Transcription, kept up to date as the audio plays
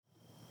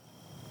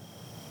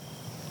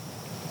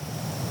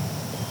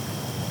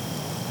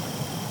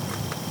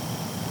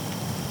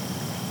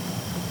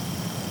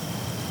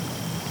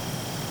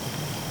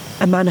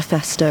A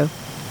manifesto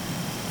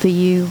for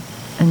you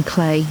and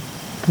clay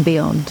and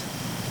beyond.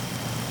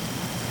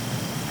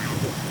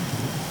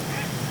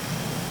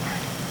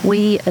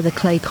 We are the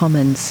Clay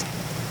Commons.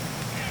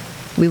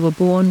 We were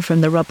born from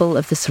the rubble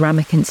of the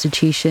ceramic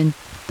institution,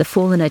 the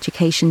fallen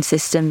education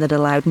system that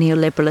allowed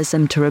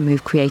neoliberalism to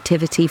remove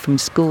creativity from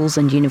schools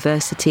and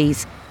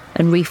universities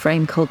and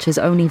reframe culture's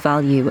only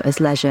value as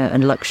leisure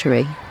and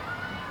luxury.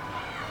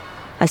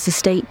 As the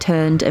state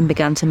turned and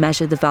began to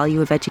measure the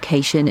value of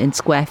education in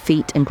square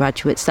feet and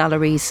graduate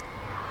salaries,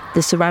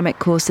 the ceramic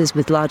courses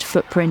with large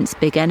footprints,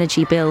 big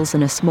energy bills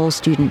and a small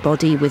student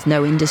body with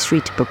no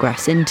industry to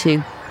progress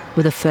into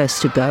were the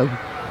first to go.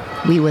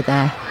 We were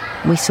there.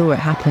 We saw it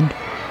happen.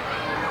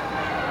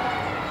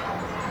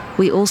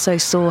 We also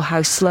saw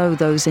how slow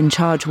those in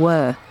charge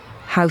were,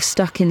 how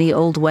stuck in the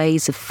old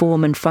ways of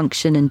form and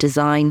function and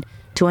design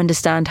to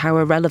understand how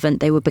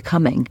irrelevant they were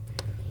becoming.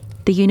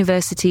 The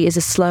university is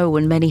a slow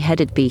and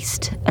many-headed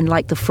beast, and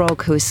like the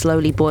frog who is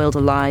slowly boiled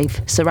alive,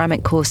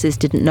 ceramic courses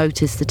didn't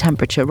notice the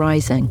temperature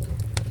rising,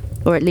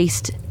 or at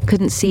least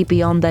couldn't see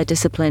beyond their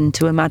discipline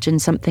to imagine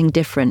something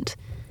different,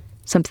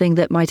 something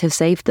that might have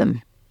saved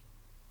them.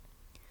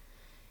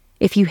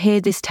 If you hear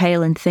this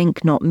tale and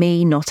think, not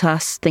me, not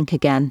us, think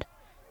again.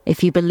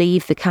 If you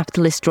believe the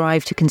capitalist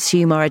drive to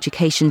consume our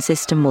education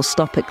system will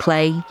stop at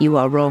clay, you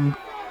are wrong.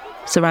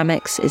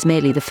 Ceramics is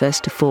merely the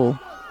first to fall.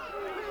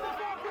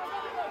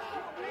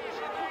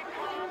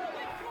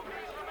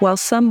 While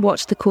some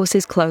watched the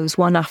courses close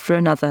one after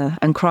another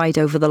and cried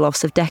over the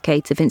loss of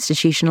decades of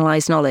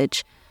institutionalised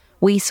knowledge,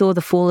 we saw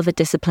the fall of a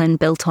discipline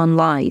built on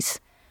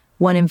lies,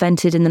 one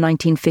invented in the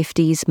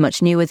 1950s,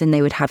 much newer than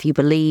they would have you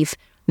believe,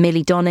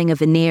 merely donning a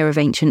veneer of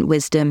ancient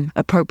wisdom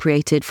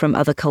appropriated from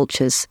other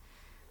cultures.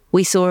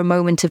 We saw a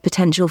moment of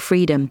potential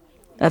freedom,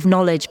 of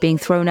knowledge being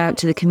thrown out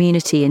to the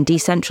community and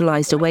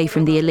decentralised away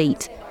from the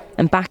elite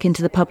and back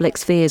into the public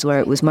spheres where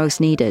it was most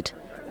needed.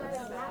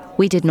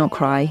 We did not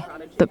cry,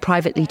 but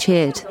privately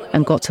cheered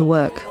and got to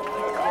work.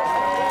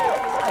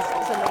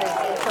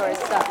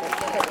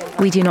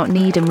 We do not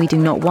need and we do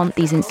not want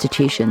these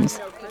institutions.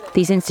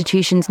 These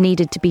institutions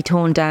needed to be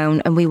torn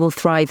down and we will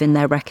thrive in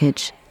their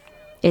wreckage.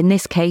 In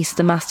this case,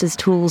 the master's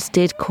tools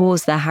did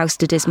cause their house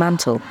to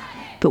dismantle,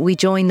 but we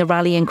joined the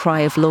rallying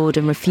cry of Lord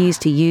and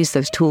refused to use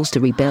those tools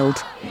to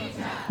rebuild.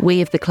 We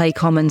of the Clay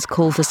Commons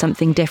call for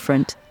something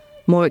different,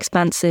 more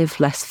expansive,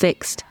 less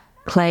fixed,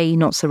 clay,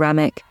 not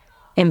ceramic,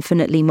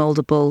 infinitely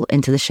mouldable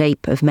into the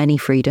shape of many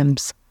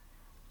freedoms.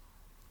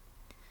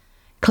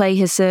 Clay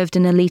has served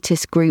an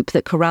elitist group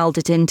that corralled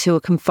it into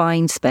a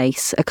confined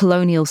space, a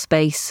colonial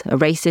space, a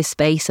racist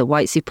space, a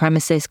white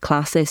supremacist,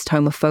 classist,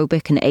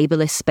 homophobic and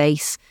ableist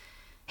space.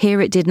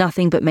 Here it did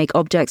nothing but make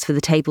objects for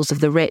the tables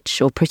of the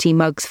rich or pretty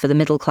mugs for the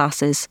middle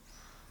classes.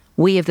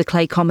 We of the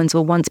Clay Commons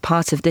were once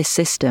part of this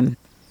system,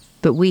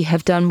 but we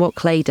have done what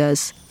clay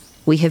does.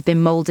 We have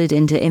been moulded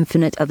into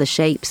infinite other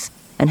shapes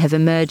and have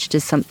emerged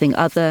as something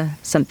other,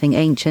 something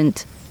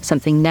ancient,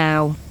 something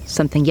now,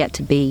 something yet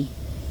to be.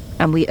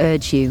 And we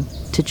urge you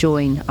to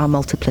join our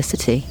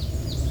multiplicity.